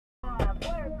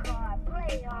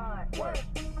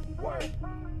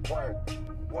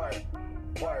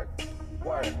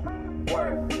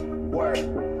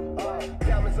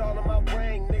Diamonds all on my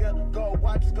ring, nigga. Gold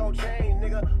watches, gold chain,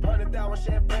 nigga. 100,000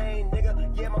 champagne,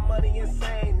 nigga. Yeah, my money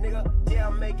insane, nigga. Yeah,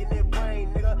 I'm making it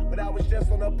rain, nigga. But I was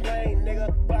just on a plane,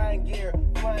 nigga. Buying gear,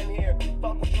 flying here.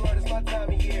 Fuck with Jordan, it's my time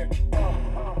of year. If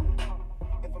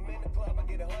I'm in the club, I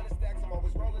get 100 stacks. I'm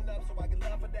always rolling up, so I get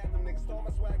love for that. Them niggas stole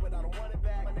my swag, but I don't want it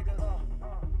back, my nigga.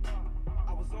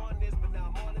 I was on this, but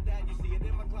now I'm on to that. You see it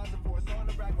in my closet, for it's on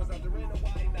the rack. Was out there in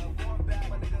Hawaii, now I'm going back,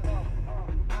 my nigga.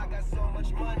 I got so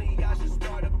much money, I should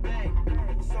start a bank.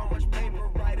 So much paper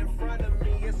right in front of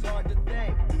me, it's hard to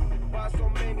think. Buy so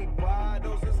many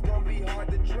bottles, it's gonna be hard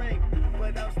to drink.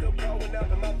 But I'm still growing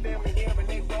up, and my family here, and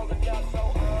they rolling up.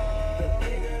 So the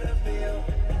bigger the bill,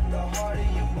 the harder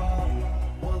you ball.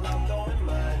 Well, I'm going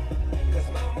mine, cause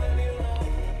my money long.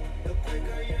 The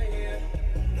quicker you're here,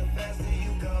 the faster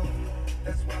you go.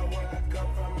 That's why where I come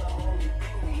from, the only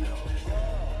thing we know is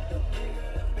the bigger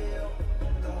the bill,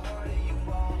 the harder you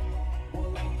ball.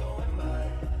 Well, I'm going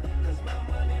mine, cause my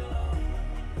money long.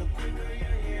 The quicker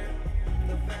you're here,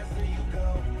 the faster you go.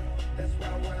 That's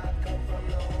why where I come from,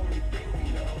 the only thing we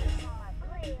know is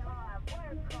play hard,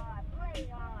 work hard, play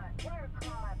hard, work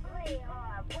hard, play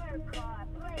hard, work hard,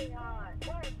 play hard,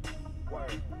 work.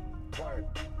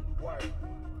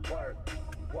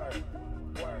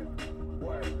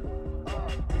 Work.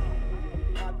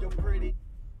 Pop your pretty.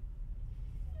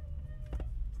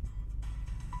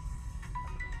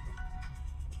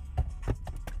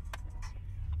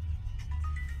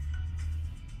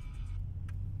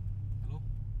 Hello.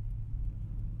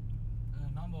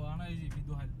 Number one is if you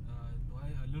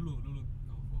do Lulu.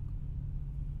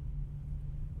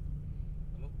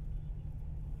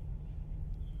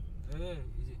 Hello.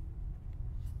 Easy.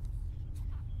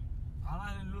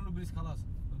 أنا لولو بليز خلاص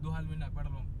دوها منك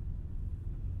بدلهم.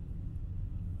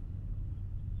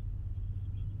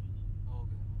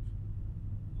 أوكي.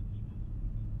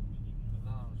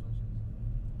 لا مش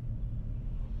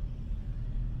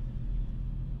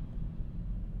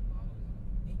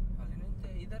إيه خلينا أنت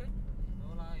إدارة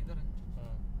ولا إدارة.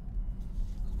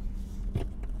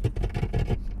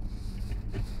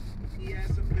 He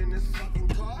ass up in this fucking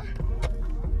car.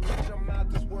 I'm out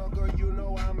this world, girl, you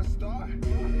know I'm a star.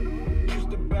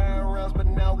 Used to buy rounds, but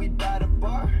now we buy the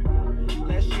bar.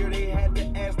 Last year they had to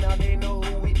ask, now they know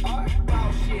who we are.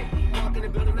 Bout shit, walk in the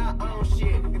building, I own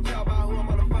shit. You can tell by who I'm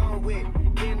on the phone with.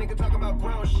 Yeah, nigga talking about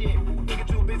grown shit. Nigga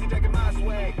too busy taking my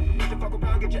swag. Get the fuck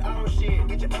around, get your own shit.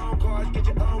 Get your own cars, get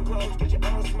your own clothes, get your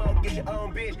own smoke, get your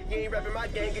own bitch. You ain't rapping my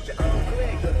game, get your own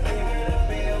click. The bigger the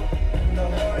bill, the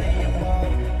harder you fall.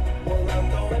 Well, I'm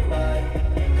going mine,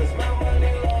 cause my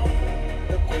money long.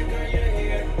 The quicker you're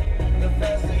here, the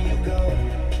faster you go.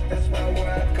 That's why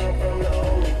where I come from, the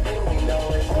only thing we know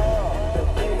is the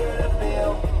bigger the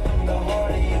bill, the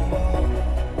harder you fall.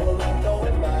 Well, I'm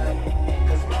going mine,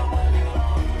 cause my money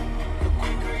long. The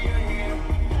quicker you're here,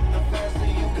 the faster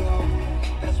you go.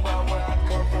 That's why where I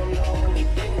come from, the only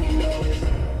thing we know is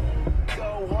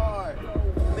go hard.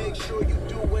 Make sure you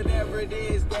do whatever it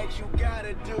is that you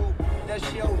gotta do. That's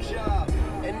your job.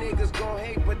 And niggas gon'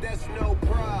 hate, but that's no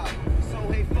problem. So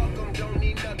hey, fuck them, don't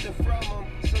need nothing from them.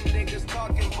 Some niggas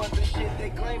talking, but the shit they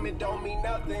claiming don't mean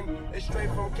nothing. It's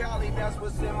straight from Cali, that's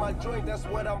what's in my joint, that's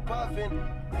what I'm puffing.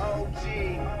 OG,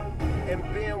 and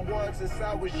been one since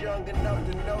I was young enough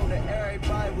to know that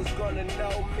everybody was gonna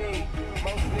know me.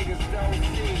 Most niggas don't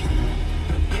see.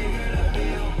 The bigger the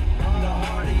bill, the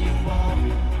harder you fall.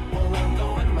 Well, I'm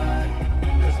going mine,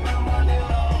 cause my money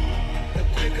long. The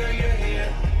quicker you're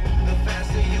here, the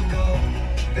faster you go.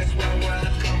 That's why where I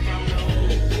come from, the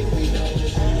only thing we know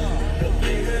is the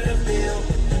bigger the bill,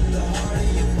 the harder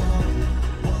you fall.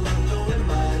 Well, I'm doing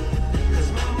mine, cause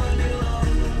my money long.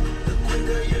 The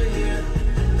quicker you're here,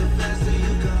 the faster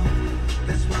you go.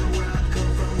 That's why where I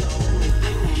come from, the only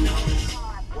thing we know is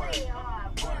Play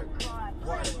hard, work hard,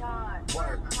 play hard,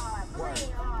 work hard,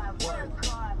 play hard, work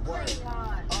hard, play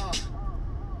hard.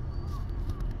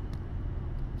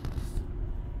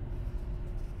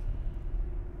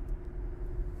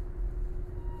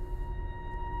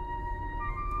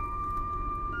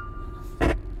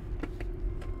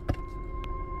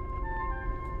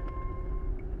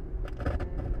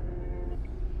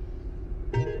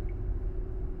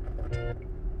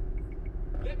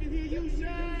 Let me hear you say.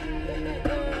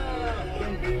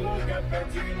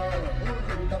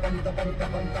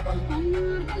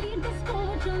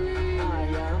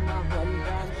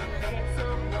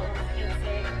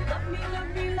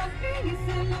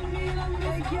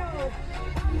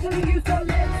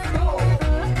 Let's go.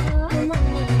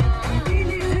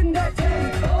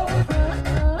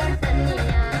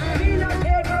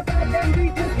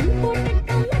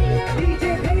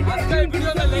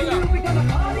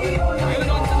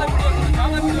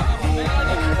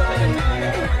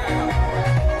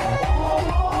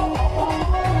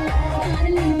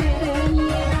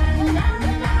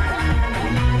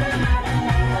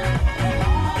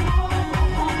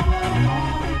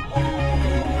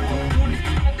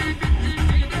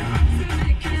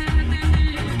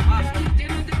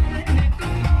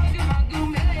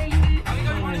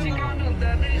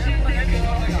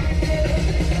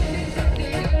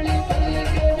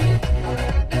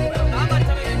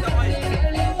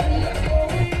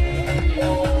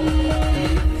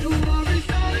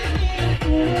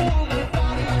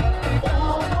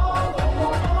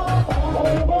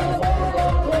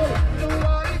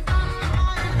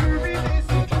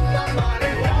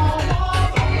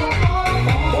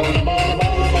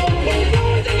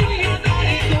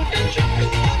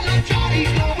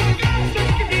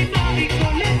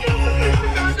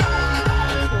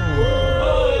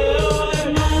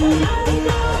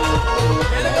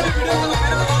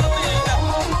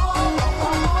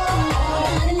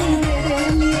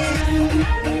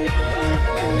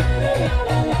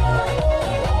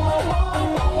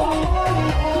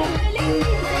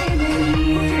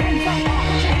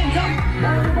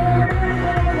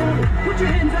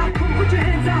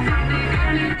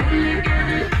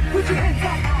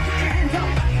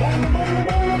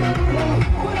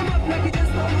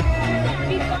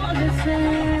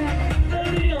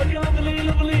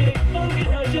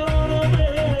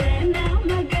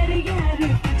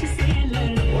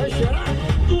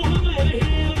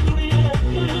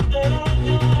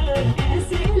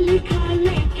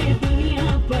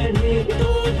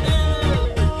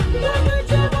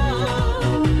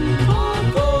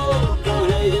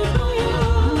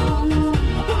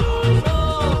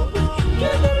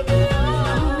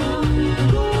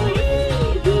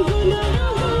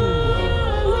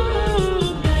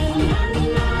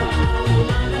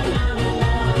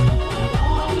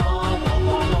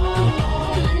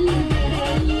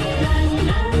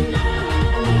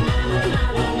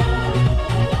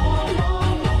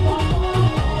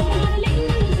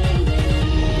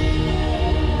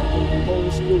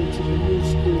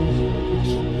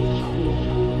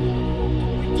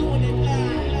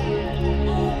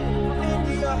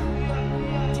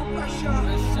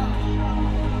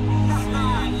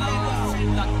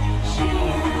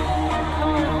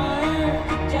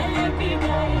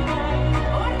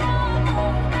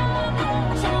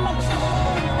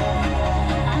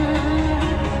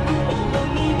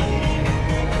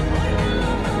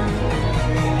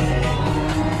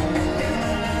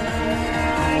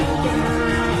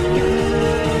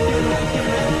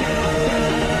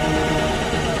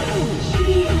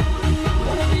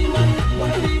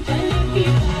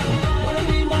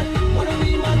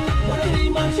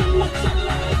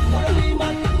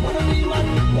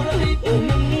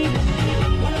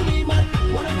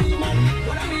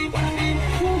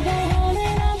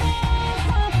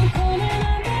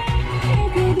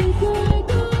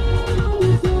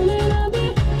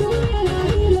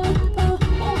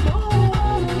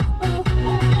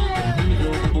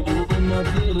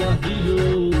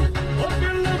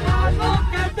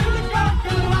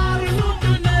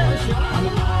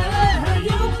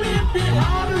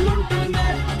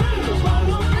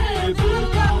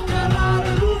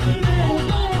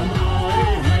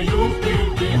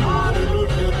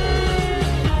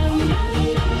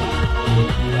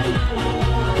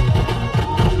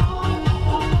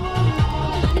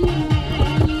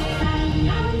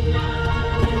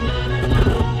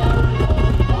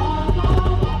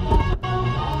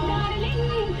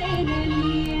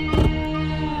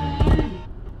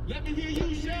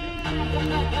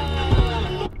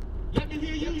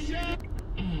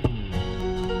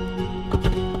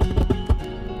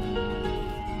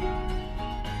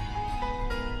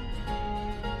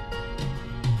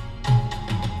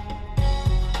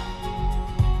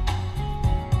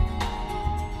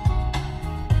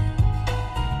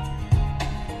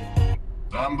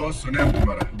 बहुत सुने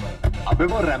तुम्हारा। अबे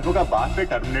वो Rambo का बाप पे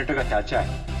terminator का चाचा है,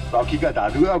 रॉकी का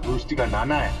दादू है और ब्रूस्टी का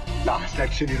नाना है। लास्ट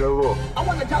एक्शन हीरो वो।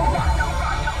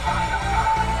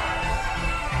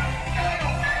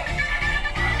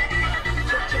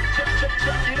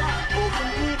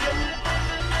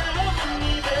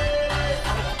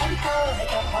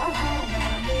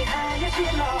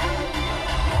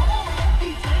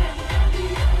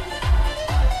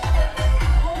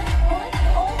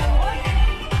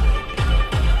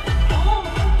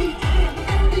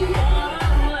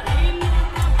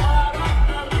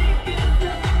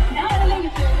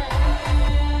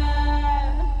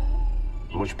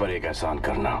 मुझ पर एक एहसान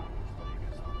करना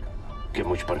कि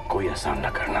मुझ पर कोई एहसान न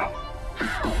करना।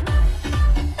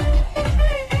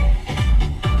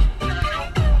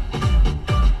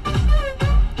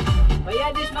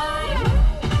 भैया दुश्मन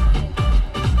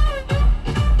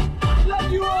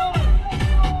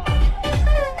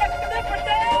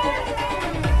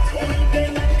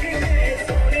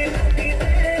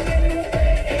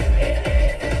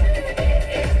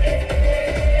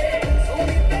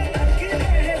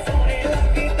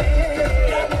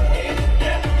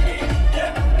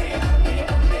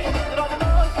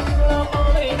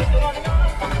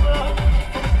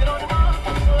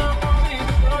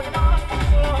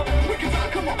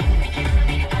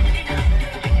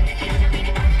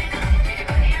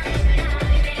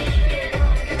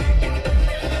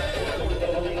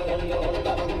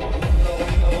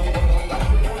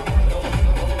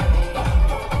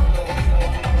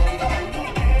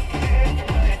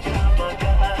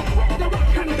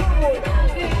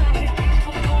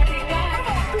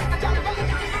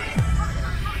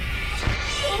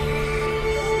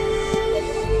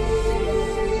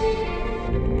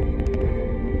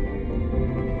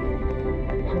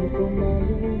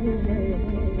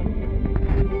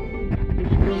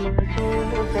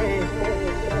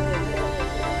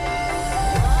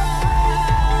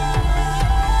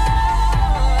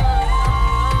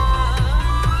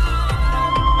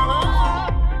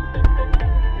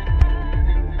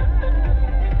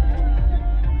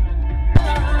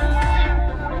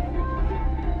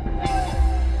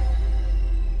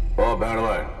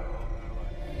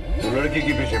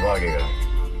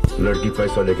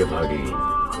पैसा लेके भागी,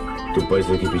 तू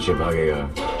पैसे के पीछे भागेगा,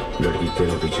 लड़की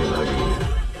तेरे पीछे भागेगी।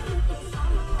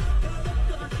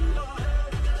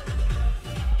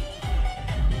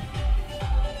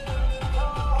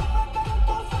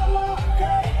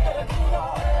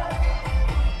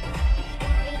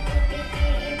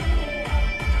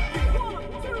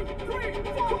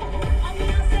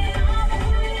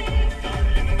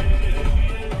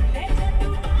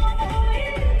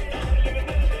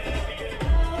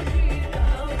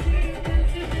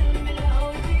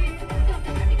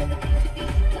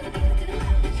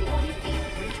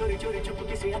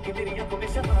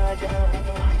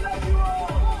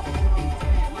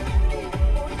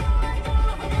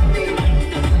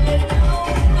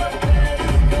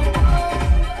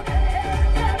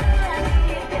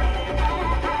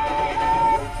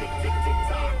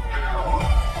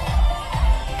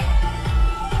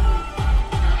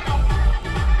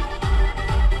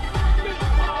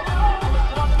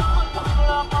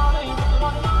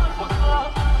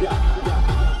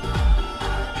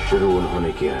 शुरू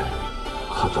उन्होंने किया है,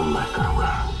 खत्म मैं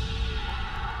करूंगा।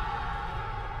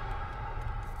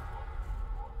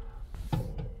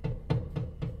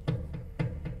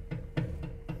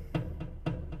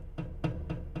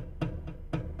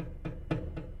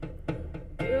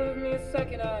 Give me a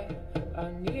second, I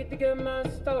need to get my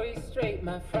story straight.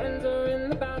 My friends are in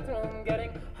the bathroom,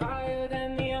 getting higher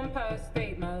than the Empire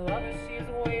State. My lover, she's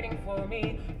waiting for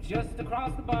me just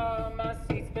across the bar. My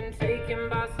seat's been taken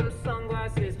by some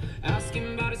sunglasses,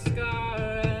 asking about a scar.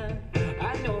 And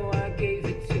I know I gave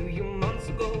it to you months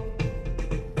ago.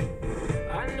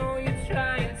 I know you're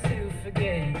trying to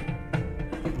forget,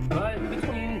 but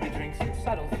between the drinks and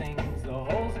subtle things, the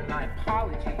holes in my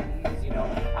apologies, you know,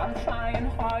 I'm trying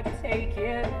hard to take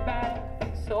it back.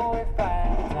 So if by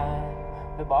the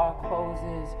time the bar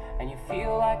closes and you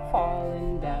feel like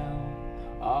falling down,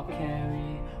 I'll carry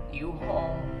you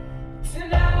home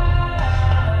tonight.